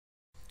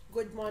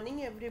Good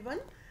morning everyone.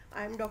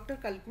 I am Dr.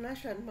 Kalpana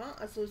Sharma,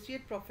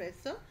 Associate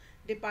Professor,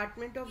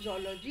 Department of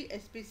Zoology,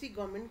 S.P.C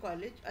Government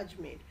College,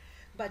 Ajmer.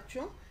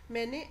 बच्चों,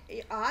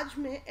 आज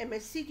मैं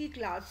MSc की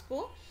class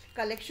को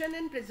collection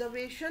and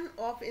preservation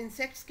of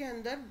insects के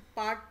अंदर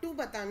part 2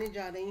 बताने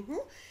जा रही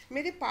हूँ.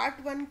 मेरे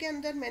पार्ट 1 के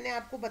अंदर मैंने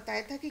आपको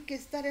बताया था कि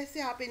किस तरह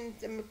से आप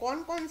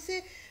कौन कौन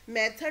से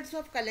मेथड्स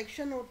ऑफ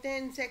कलेक्शन होते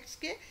हैं इंसेक्ट्स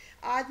के.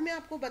 आज मैं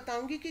आपको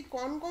बताऊंगी कि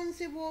कौन कौन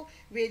से वो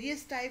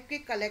वेरियस टाइप के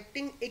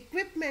कलेक्टिंग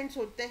इक्विपमेंट्स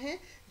होते हैं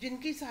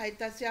जिनकी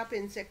सहायता से आप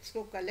इंसेक्ट्स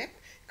को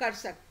कलेक्ट कर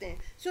सकते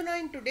हैं. So now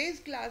in today's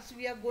class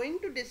we are going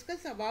to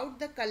discuss about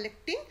the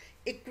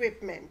collecting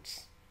equipments.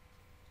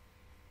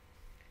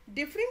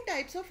 Different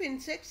types of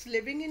insects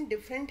living in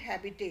different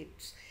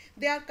habitats.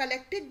 They are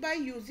collected by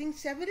using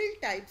several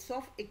types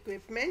of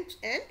equipment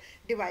and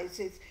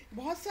devices.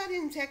 बहुत सारे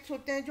insects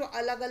होते हैं जो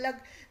अलग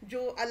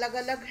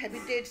अलग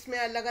habitats में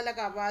अलग अलग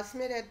आवास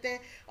में रहते हैं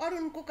और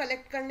उनको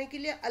कलेक्ट करने के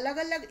लिए अलग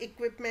अलग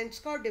इक्विपमेंट्स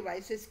का और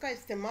डिवाइसेस का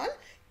इस्तेमाल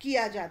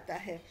किया जाता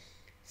है.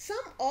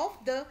 Some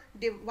of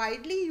the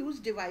widely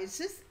used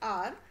devices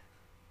are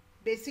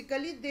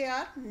basically they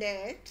are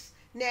nets.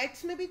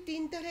 Nets में भी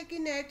 3 तरह की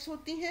नेट्स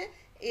होती हैं,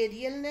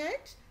 aerial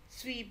nets,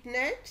 SVEEP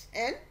nets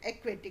and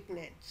aquatic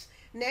nets.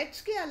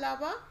 Nets के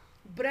अलावा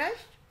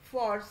brush,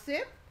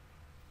 forceps,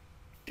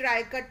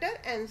 ट्राइकटर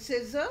and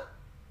scissor,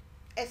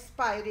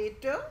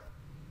 एस्पायरेटर,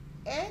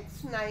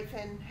 x, knife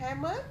and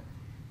hammer,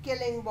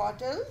 killing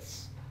bottles.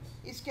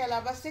 इसके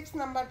अलावा 6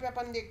 नंबर पे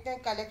अपन देखते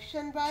हैं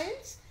collection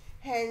vials,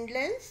 hand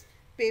lens,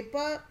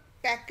 paper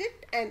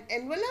packet and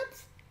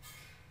envelopes,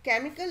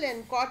 chemical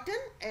and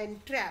cotton and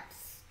traps.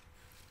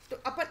 तो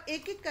अपन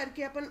एक एक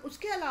करके अपन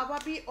उसके अलावा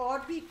भी और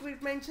भी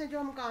इक्विपमेंट्स हैं जो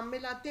हम काम में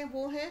लाते हैं.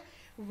 वो हैं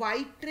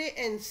white tray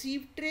and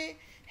सीव tray,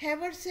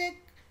 हैवरसेक,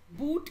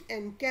 boot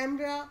and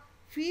camera,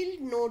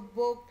 field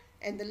notebook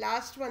and the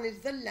last one is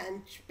the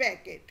lunch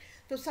packet.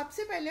 तो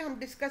सबसे पहले हम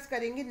डिस्कस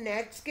करेंगे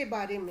नेट्स के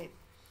बारे में.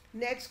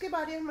 नेट्स के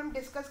बारे में हम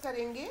डिस्कस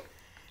करेंगे.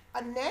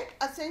 अ net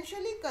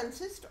essentially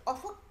consist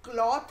of a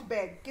cloth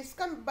bag.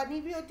 किसका बनी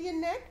हुई होती है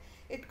net?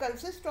 It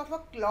consist of a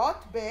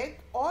cloth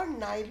bag और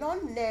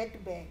nylon net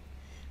bag.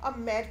 A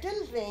metal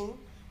ring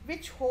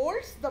which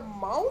holds the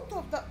mouth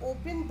of the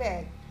open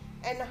bag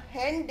and a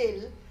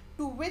handle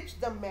to which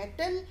the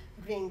metal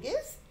ring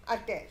is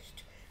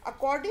attached.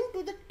 According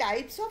to the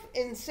types of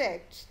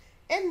insects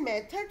and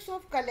methods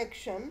of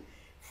collection,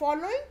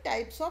 following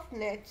types of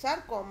nets are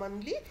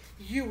commonly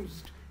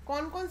used.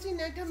 कौन कौन सी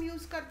net हम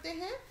use करते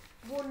हैं?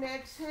 वो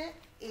nets हैं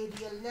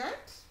aerial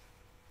nets,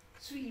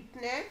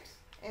 SVEEP nets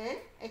and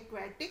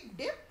aquatic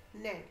dip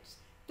nets.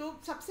 तो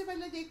सबसे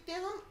पहले देखते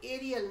हैं हम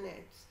एरियल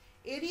नेट्स.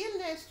 एरियल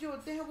नेट्स जो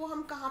होते हैं वो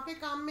हम कहाँ पे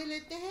काम में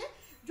लेते हैं?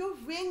 जो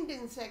विंग्ड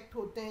इंसेक्ट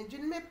होते हैं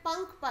जिनमें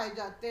पंख पाए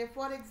जाते हैं.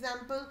 फॉर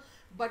एग्जाम्पल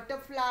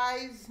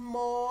बटरफ्लाइज,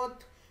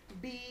 मॉथ,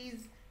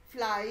 बीज,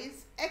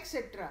 flies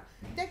etcetera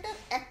that are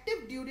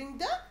active during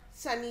the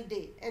sunny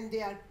day and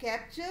they are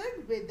captured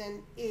with an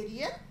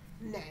aerial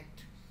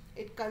net.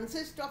 It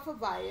consists of a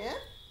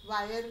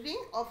wire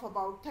ring of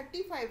about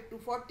 35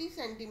 to 40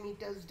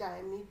 centimeters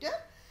diameter.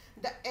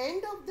 The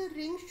end of the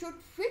ring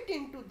should fit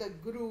into the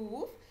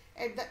groove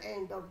at the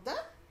end of the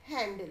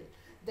handle.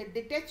 The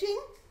detaching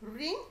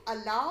ring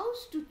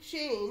allows to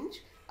change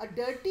a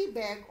dirty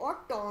bag or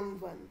torn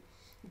one.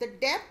 The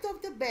depth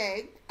of the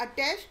bag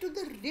attached to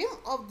the rim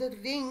of the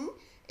ring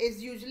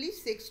is usually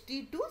 60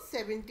 to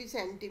 70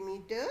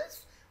 centimeters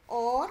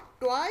or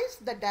twice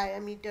the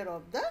diameter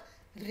of the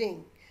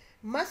ring.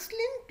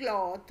 Muslin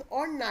cloth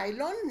or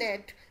nylon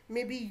net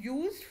may be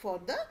used for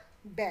the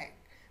bag.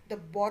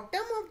 The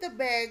bottom of the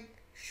bag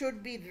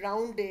should be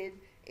rounded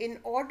in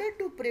order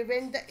to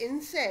prevent the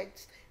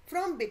insects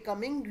from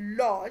becoming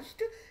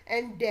lodged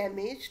and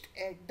damaged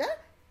at the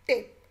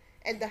tip,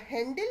 and the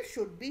handle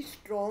should be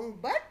strong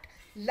but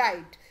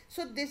light.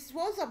 So this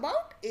was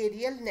about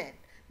aerial net.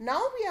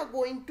 Now we are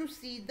going to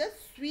see the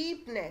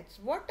sweep nets.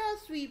 What are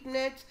sweep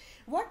nets?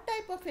 What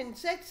type of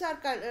insects are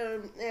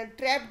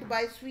trapped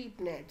by sweep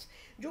nets?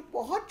 जो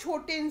बहुत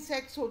छोटे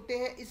insects होते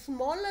हैं,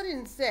 smaller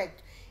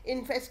insect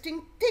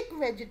infesting thick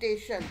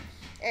vegetation.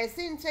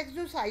 ऐसे insects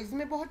जो size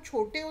में बहुत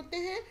छोटे होते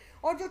हैं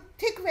और जो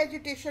थिक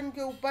वेजिटेशन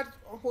के ऊपर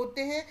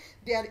होते हैं,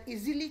 they are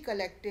easily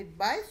collected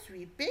by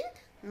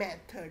sweeping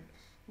method.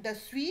 The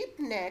sweep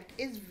net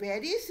is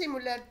very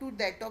similar to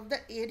that of the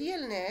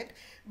aerial net,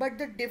 but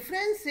the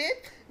difference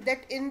is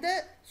that in the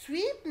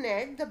sweep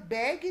net the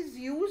bag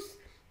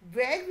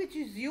which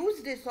is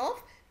used is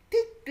of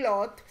thick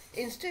cloth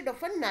instead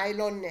of a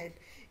nylon net.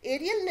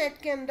 Aerial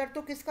net के अंदर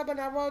तो किसका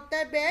बना हुआ होता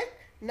है bag?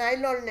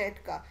 Nylon net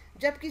का.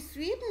 जबकि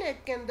स्वीप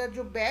नेट के अंदर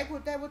जो बैग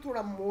होता है वो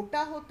थोड़ा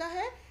मोटा होता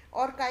है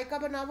और काय का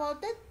बना हुआ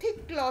होता है?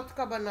 थिक क्लॉथ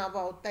का बना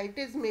हुआ होता है. It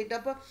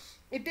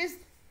is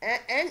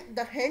and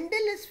the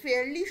handle is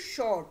fairly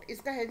short.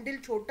 इसका हैंडल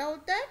छोटा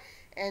होता है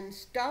and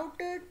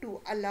स्टाउटर to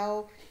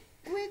allow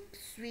quick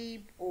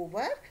SVEEP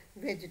over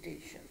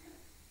vegetation.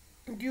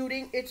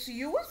 During its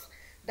use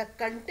the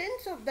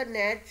contents of the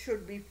net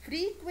should be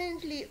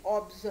frequently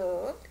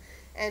observed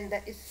and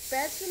the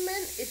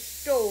specimen is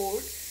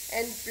stored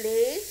and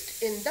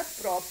placed in the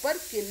proper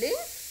killing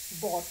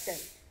bottle.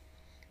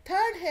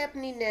 Third है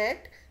अपनी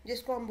net,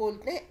 जिसको हम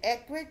बोलते हैं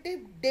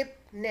aquatic dip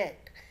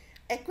net.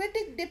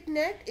 Aquatic dip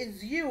net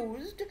is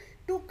used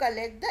to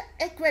collect the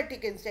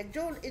aquatic insect.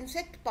 जो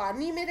insect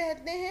पानी में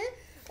रहते हैं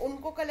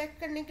उनको कलेक्ट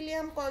करने के लिए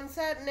हम कौन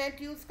सा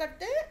नेट यूज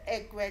करते हैं?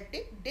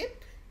 Aquatic dip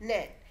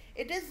net.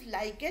 It is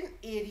like an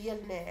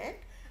aerial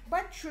net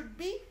but should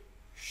be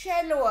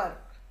shallower,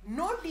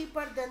 no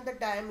deeper than the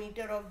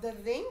diameter of the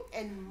ring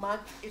and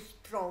much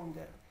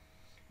stronger.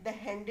 The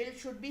handle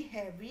should be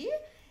heavy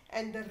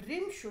and the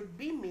rim should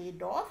be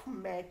made of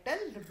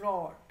metal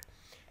rod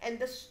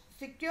and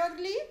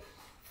securely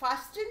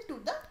fastened to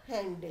the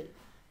handle.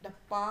 The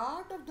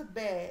part of the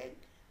bag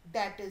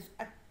that is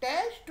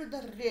attached to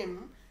the rim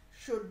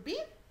should be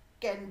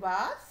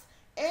canvas,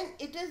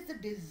 and it is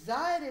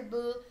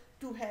desirable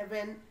to have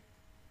an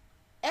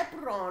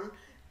apron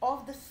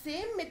of the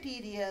same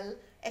material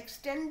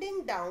extending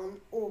down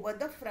over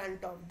the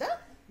front of the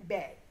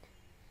bag.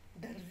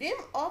 The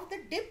rim of the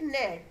dip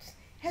nets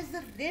has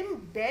the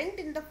rim bent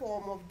in the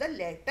form of the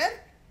letter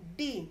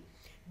D.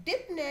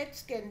 Dip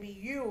nets can be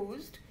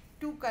used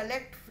to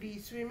collect free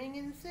swimming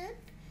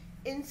insect,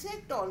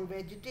 insect on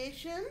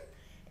vegetation,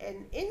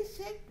 and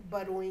insect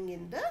burrowing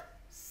in the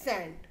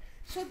sand.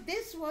 So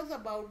this was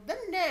about the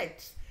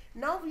nets.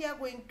 Now we are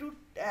going to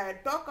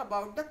talk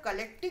about the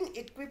collecting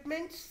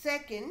equipment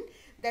second,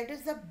 that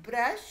is the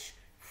brush,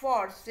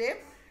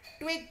 forceps,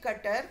 twig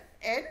cutter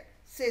and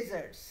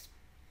scissors.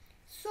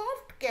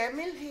 Soft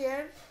camel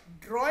hair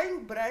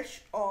drawing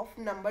brush of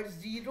number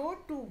 0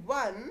 to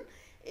 1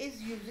 is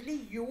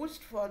usually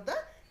used for the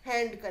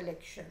hand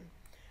collection.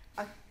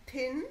 A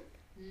thin,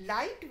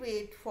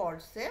 lightweight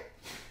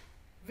forceps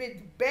with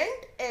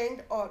bent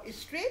end or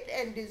straight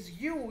end is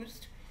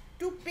used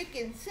to pick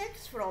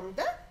insects from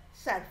the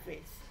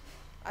surface.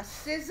 A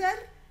scissor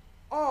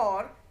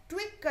or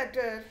twig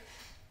cutter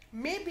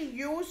may be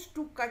used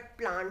to cut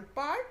plant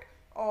part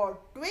or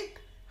twig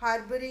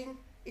harboring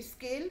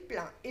scale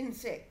plant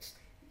insects,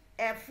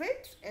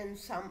 aphids and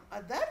some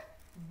other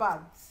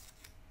bugs.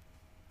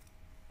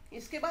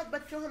 इसके बाद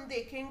बच्चों हम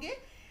देखेंगे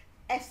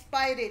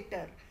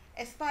एस्पायरेटर।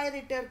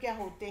 एस्पायरेटर क्या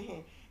होते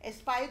हैं?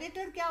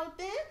 एस्पायरेटर क्या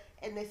होते हैं?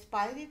 An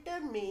aspirator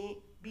may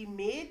be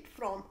made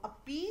from a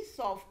piece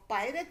of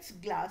Pyrex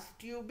glass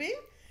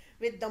tubing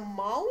with the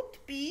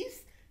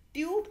mouthpiece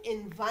tube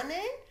in one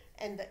end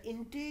and the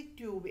intake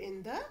tube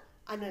in the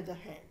another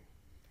hand.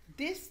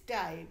 This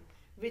type,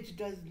 which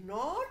does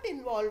not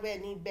involve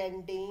any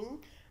bending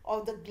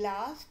of the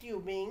glass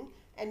tubing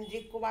and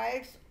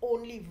requires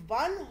only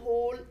one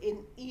hole in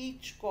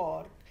each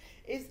cork,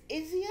 is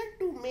easier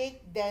to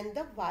make than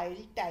the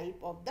wild type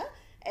of the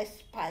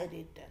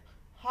aspirator.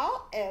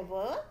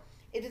 However,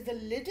 it is a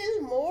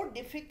little more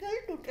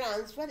difficult to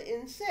transfer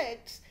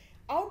insects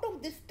out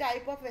of this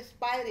type of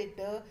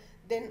aspirator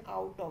than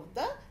out of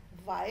the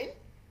wild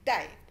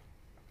type.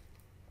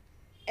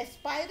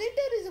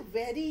 Aspirator is a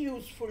very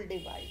useful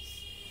device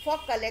for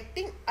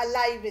collecting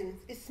alive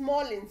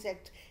small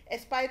insects.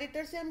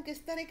 Aspirator से हम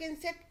किस तरह के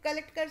insect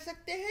collect कर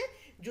सकते हैं?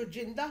 जो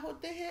जिंदा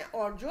होते हैं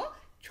और जो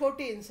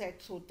छोटे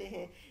इंसेक्ट्स होते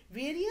हैं.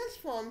 Various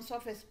forms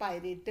of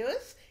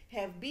aspirators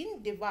have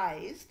been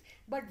devised,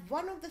 but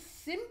one of the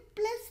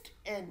simplest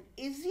and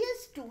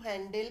easiest to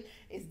handle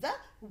is the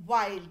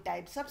wild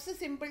type. सबसे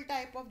simple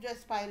type of जो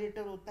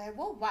aspirator होता है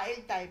वो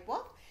wild type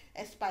of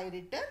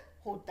aspirator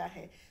होता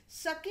है.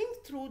 Sucking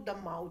through the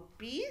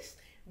mouthpiece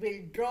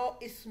will draw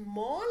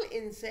small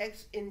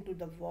insects into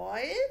the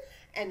voile,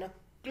 and a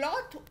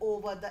cloth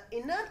over the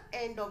inner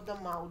end of the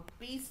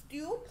mouthpiece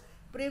tube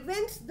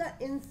prevents the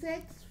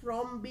insects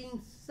from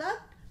being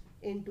sucked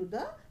into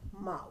the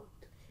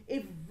mouth.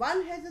 If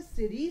one has a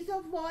series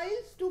of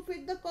voiles to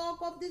fit the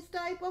cork of this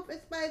type of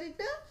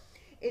aspirator,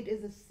 it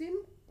is a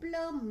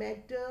simpler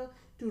matter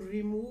to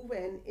remove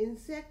an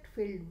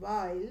insect-filled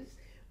vials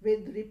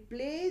with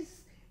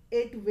replace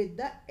it with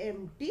the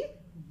empty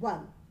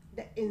one.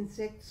 The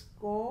insects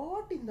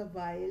caught in the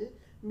vial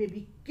may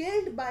be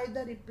killed by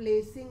the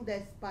replacing the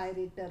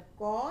aspirator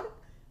cork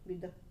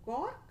with the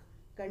cork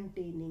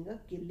containing a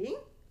killing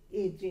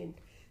agent.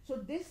 So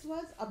this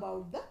was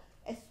about the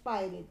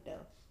aspirator.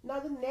 Now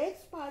the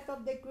next part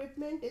of the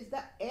equipment is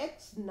the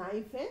axe,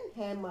 knife and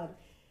hammer.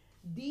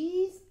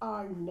 These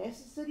are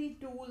necessary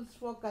tools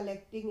for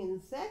collecting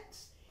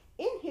insects,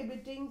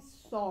 inhibiting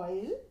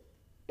soil,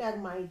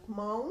 termite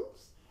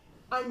mounds,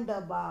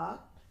 underbark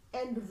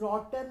and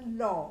rotten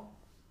log.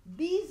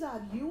 These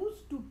are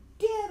used to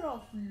tear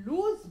off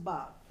loose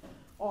bark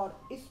or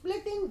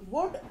splitting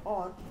wood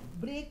or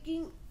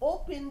breaking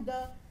open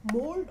the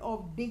mold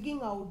of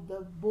digging out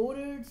the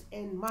borers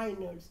and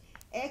miners.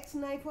 X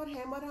knife और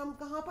hammer हम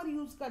कहाँ पर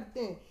use करते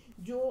हैं?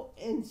 जो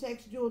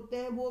insects जो होते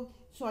हैं वो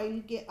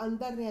सॉइल के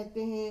अंदर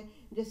रहते हैं,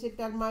 जैसे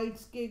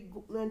टर्माइट्स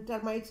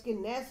के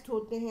नेस्ट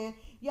होते हैं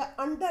या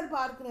अंडर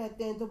बार्क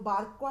रहते हैं, तो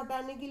बार्क को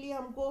हटाने के लिए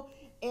हमको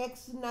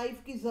एक्स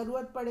नाइफ की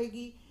ज़रूरत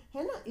पड़ेगी,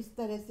 है ना. इस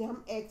तरह से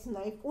हम एक्स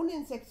नाइफ उन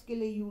इंसेक्ट्स के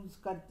लिए यूज़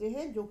करते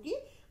हैं जो कि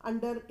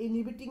अंडर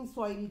इनहिबिटिंग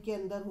सॉइल के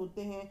अंदर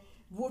होते हैं,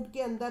 वुड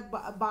के अंदर,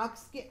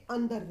 बार्क्स के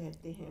अंदर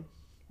रहते हैं.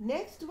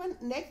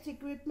 Next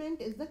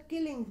equipment is the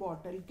killing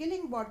bottle.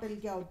 Killing bottle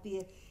क्या होती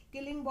है?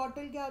 किलिंग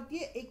बॉटल क्या होती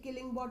है? एक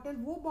किलिंग बॉटल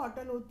वो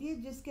बॉटल होती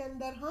है जिसके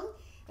अंदर हम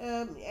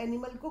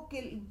एनिमल को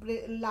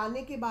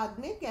लाने के बाद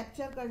में,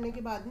 कैप्चर करने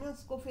के बाद में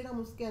उसको फिर हम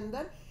उसके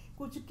अंदर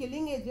कुछ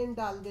किलिंग एजेंट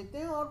डाल देते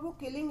हैं और वो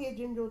किलिंग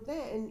एजेंट जो होते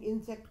हैं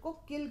इंसेक्ट को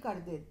किल कर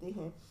देते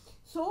हैं।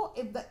 So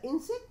if the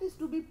insect is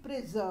to be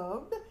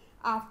preserved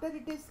after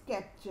it is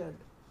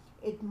captured,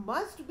 it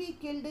must be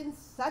killed in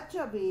such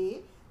a way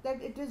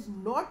that it is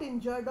not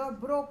injured or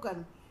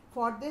broken.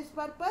 For this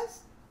purpose,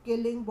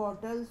 killing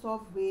bottles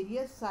of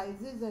various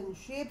sizes and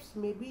shapes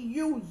may be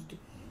used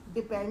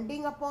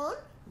depending upon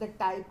the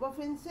type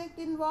of insect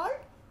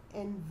involved,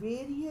 and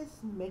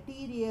various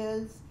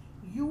materials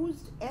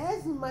used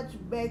as much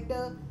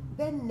better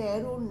than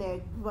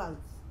narrow-necked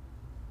ones.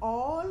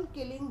 All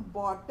killing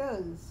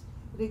bottles,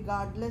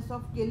 regardless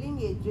of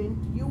killing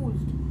agent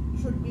used,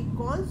 should be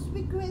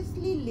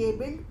conspicuously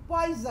labeled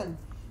poison.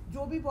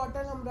 जो भी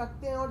bottle हम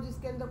रखते हैं और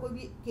जिसके अंदर कोई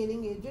भी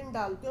किलिंग एजेंट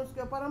डालते हैं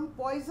उसके ऊपर हम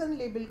पॉइजन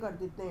लेबल कर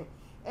देते हैं.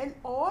 And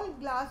all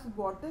glass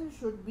bottle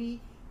should be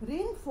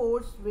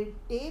reinforced with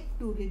tape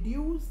to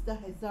reduce the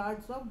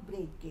hazards of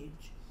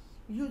breakage.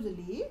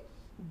 Usually,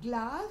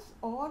 glass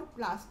or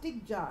plastic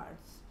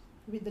jars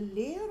with a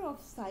layer of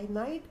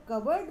cyanide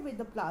covered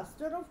with a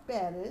plaster of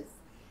Paris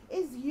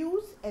is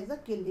used as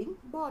a killing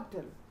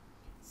bottle.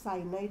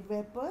 Cyanide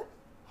vapor,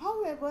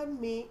 however,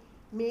 may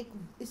make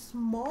a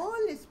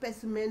small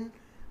specimen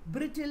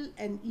brittle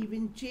and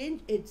even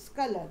change its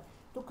color.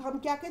 तो हम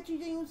क्या क्या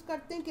चीज़ें use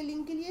करते हैं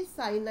killing के लिए?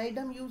 Cyanide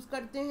हम यूज़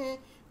करते हैं,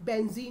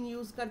 बेंजीन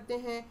यूज़ करते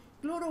हैं,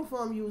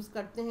 क्लोरोफॉर्म यूज़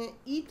करते हैं,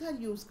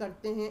 ईथर यूज़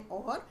करते हैं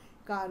और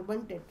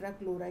कार्बन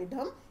टेट्राक्लोराइड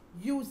हम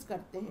यूज़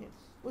करते हैं.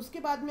 उसके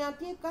बाद में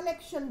आती हैं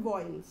collection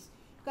वॉइल्स.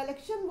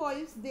 Collection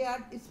वॉइल्स, they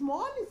are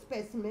small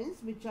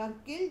specimens which are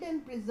killed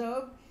and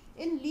preserved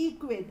in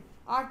liquid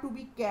are to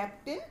be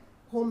kept in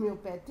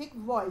homeopathic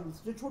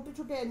वॉइल्स. जो छोटे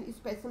छोटे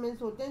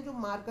स्पेसिमेंट्स होते हैं जो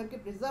मार करके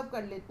प्रिजर्व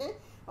कर लेते हैं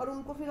और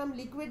उनको फिर हम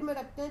लिक्विड में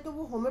रखते हैं तो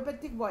वो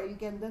होम्योपैथिक वॉइल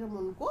के अंदर हम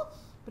उनको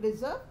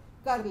प्रिजर्व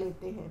कर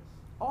लेते हैं.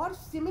 और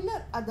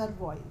similar other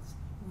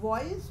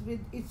वॉइल्स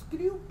with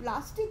screw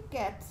plastic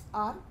caps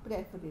are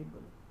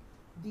preferable.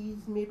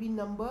 These may be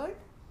numbered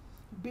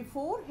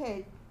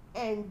beforehand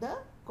and the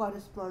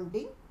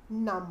corresponding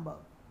number.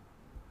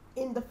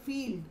 In the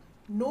field,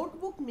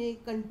 notebook may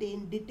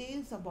contain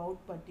details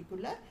about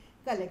particular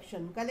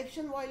collection.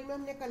 Collection voile में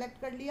हमने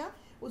कलेक्ट कर लिया.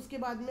 उसके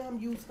बाद में हम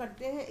यूज़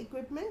करते हैं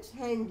equipments.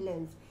 Hand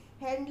lens.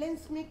 Hand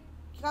lens में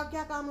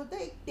क्या काम होता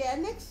है? एक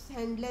 10x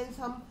हैंड लेंस,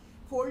 हम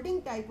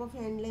folding type of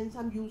hand lens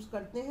हम यूज़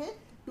करते हैं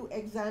to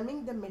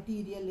examine the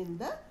material in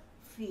the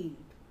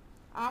field.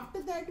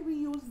 After that we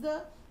use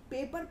the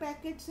paper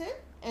packets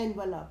and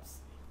envelopes.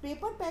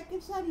 Paper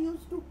packets are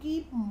used to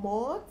keep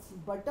moths,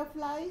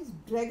 butterflies,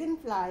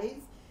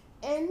 dragonflies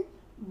and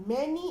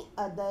many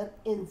other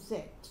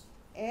insects.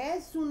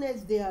 As soon as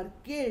they are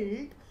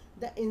killed,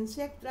 the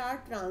insects are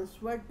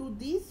transferred to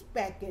these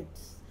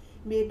packets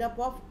made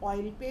up of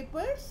oil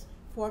papers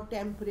for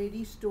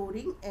temporary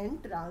storing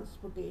and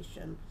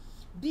transportation.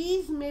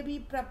 These may be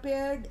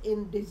prepared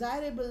in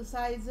desirable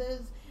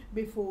sizes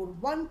before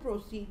one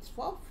proceeds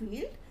for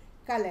field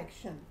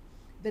collection.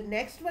 The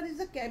next one is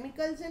the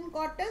chemicals and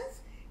cottons.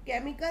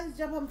 Chemicals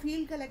जब हम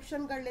field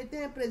collection कर लेते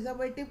हैं,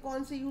 preservative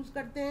कौन से use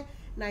करते हैं?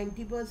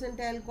 90%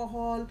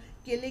 alcohol,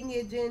 killing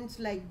agents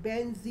like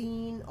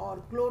benzene और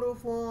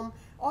क्लोरोफॉर्म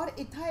और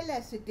ethyl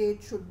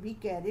acetate should be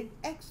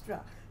carried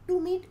extra to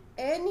meet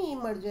any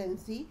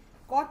emergency.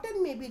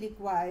 Cotton में बी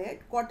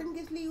रिक्वायर्ड. कॉटन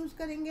किस लिए यूज़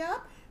करेंगे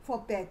आप? For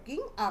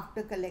packing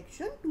after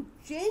collection two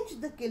change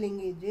the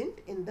killing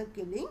agent in the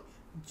killing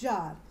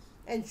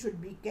jar and should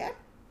be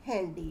kept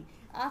handy.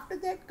 After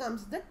that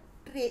comes the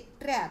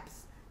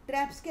traps.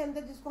 Traps के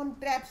अंदर जिसको हम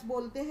traps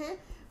बोलते हैं,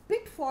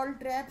 pitfall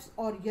traps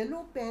or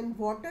yellow pen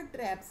water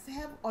traps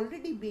have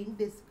already been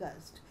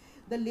discussed.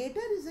 The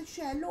latter is a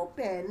shallow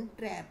pen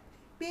trap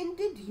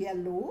painted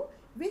yellow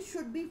which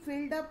should be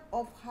filled up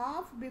of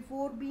half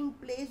before being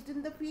placed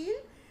in the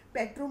field.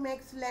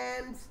 Petromax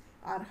lamps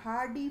are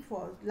hardy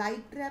for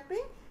light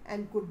trapping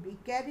and could be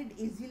carried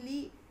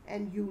easily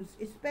and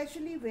used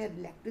especially where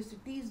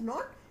electricity is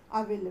not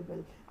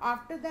available.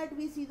 After that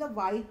we see the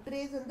white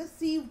trays and the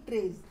sieve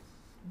trays.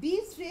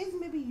 These trays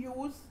may be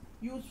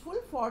useful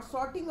for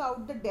sorting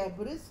out the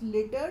debris,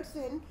 litters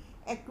and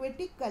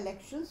aquatic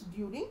collections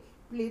during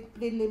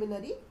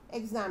preliminary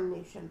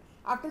examination.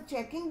 After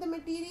checking the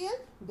material,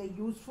 the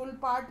useful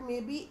part may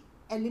be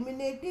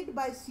eliminated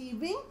by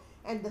sieving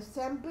and the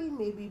sample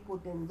may be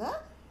put in the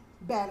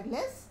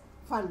barrelless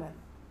funnel.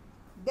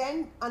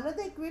 Then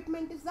another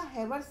equipment is the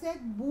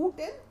haversack, boot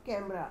and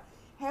camera.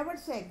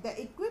 Haversack, the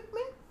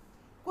equipment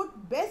could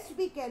best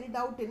be carried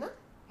out in a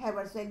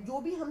haversack. जो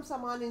भी हम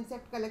सामान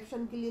insect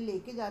collection के लिए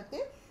लेके जाते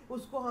हैं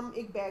उसको हम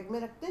एक बैग में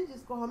रखते हैं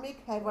जिसको हम एक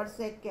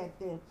haversack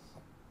कहते हैं.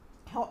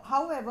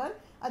 However,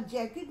 a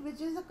jacket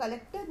which is a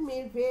collector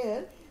may wear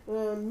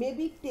may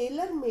be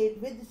tailor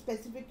made with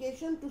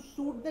specification to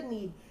suit the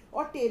need.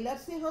 और टेलर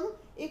से हम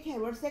एक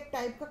haversack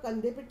टाइप का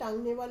कंधे पे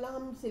टांगने वाला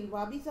हम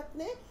सिलवा भी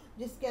सकते हैं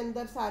जिसके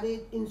अंदर सारे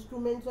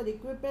इंस्ट्रूमेंट्स और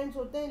इक्विपमेंट्स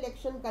होते हैं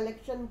इलेक्शन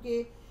कलेक्शन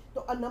के.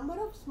 तो a number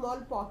of small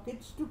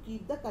pockets to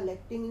keep the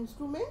collecting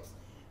instruments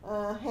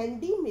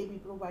handy may be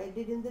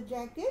provided in the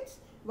jackets.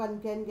 One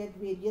can get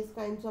various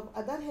kinds of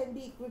other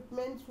handy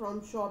equipments from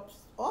shops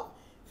of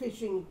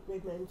fishing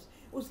equipments.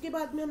 उसके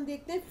बाद में हम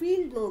देखते हैं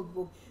field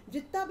notebook.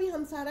 जितना भी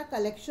हम सारा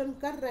कलेक्शन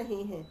कर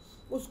रहे हैं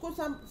उसको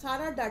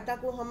सारा डाटा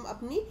को हम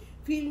अपनी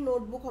फील्ड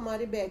नोटबुक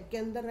हमारे बैग के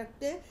अंदर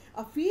रखते हैं.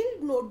 A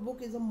field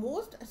notebook is a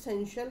most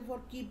essential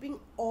for keeping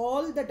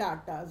all the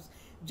datas.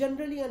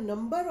 Generally, a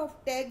number of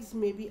tags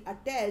may be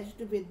attached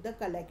with the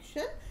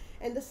collection,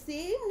 and the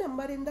same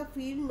number in the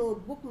field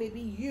notebook may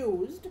be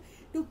used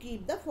to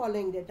keep the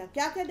following data.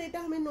 क्या क्या data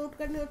हमें note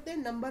करने होते हैं?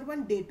 Number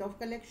 1 date of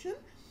collection,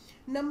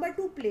 number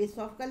 2 place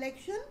of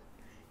collection,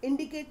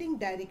 indicating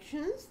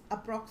directions,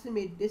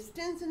 approximate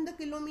distance in the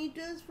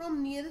kilometers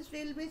from nearest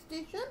railway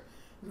station,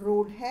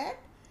 road head,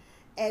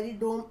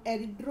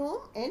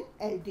 aerodrome and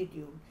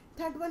altitude.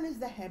 Third one is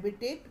the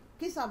habitat.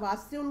 किस आवाज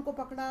से उनको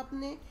पकड़ा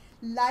आपने?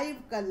 लाइव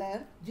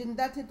कलर,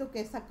 जिंदा थे तो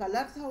कैसा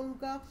कलर था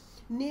उनका?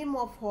 नेम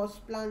ऑफ हॉर्स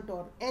प्लांट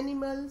और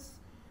एनिमल्स.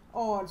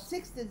 और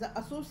sixth is the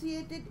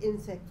associated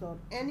insects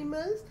और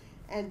animals.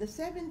 And the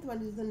seventh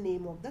one is the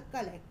name of the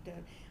collector.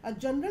 A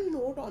general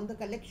note on the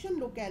collection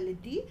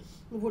locality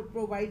would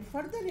provide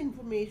further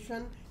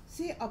information,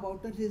 say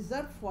about a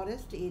reserve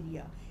forest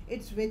area,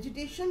 its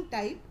vegetation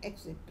type,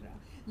 etc.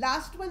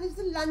 Last one is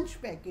the lunch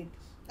packet.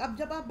 अब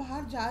जब आप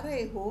बाहर जा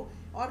रहे हो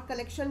और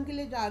collection के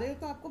लिए जा रहे हो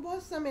तो आपको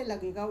बहुत समय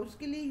लगेगा.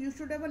 उसके लिए you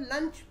should have a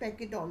lunch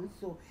packet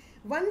also.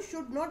 One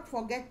should not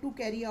forget to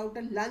carry out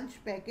a lunch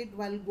packet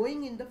while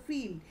going in the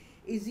field.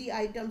 Easy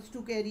items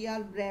to carry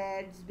are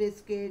breads,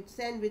 biscuits,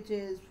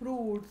 sandwiches,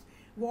 fruits,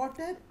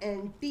 water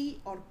and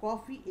tea or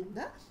coffee in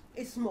the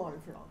small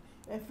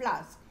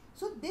flask.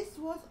 So this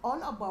was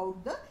all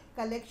about the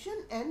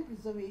collection and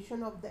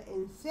preservation of the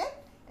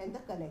insect and the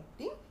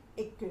collecting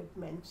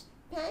equipments.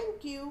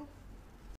 Thank you.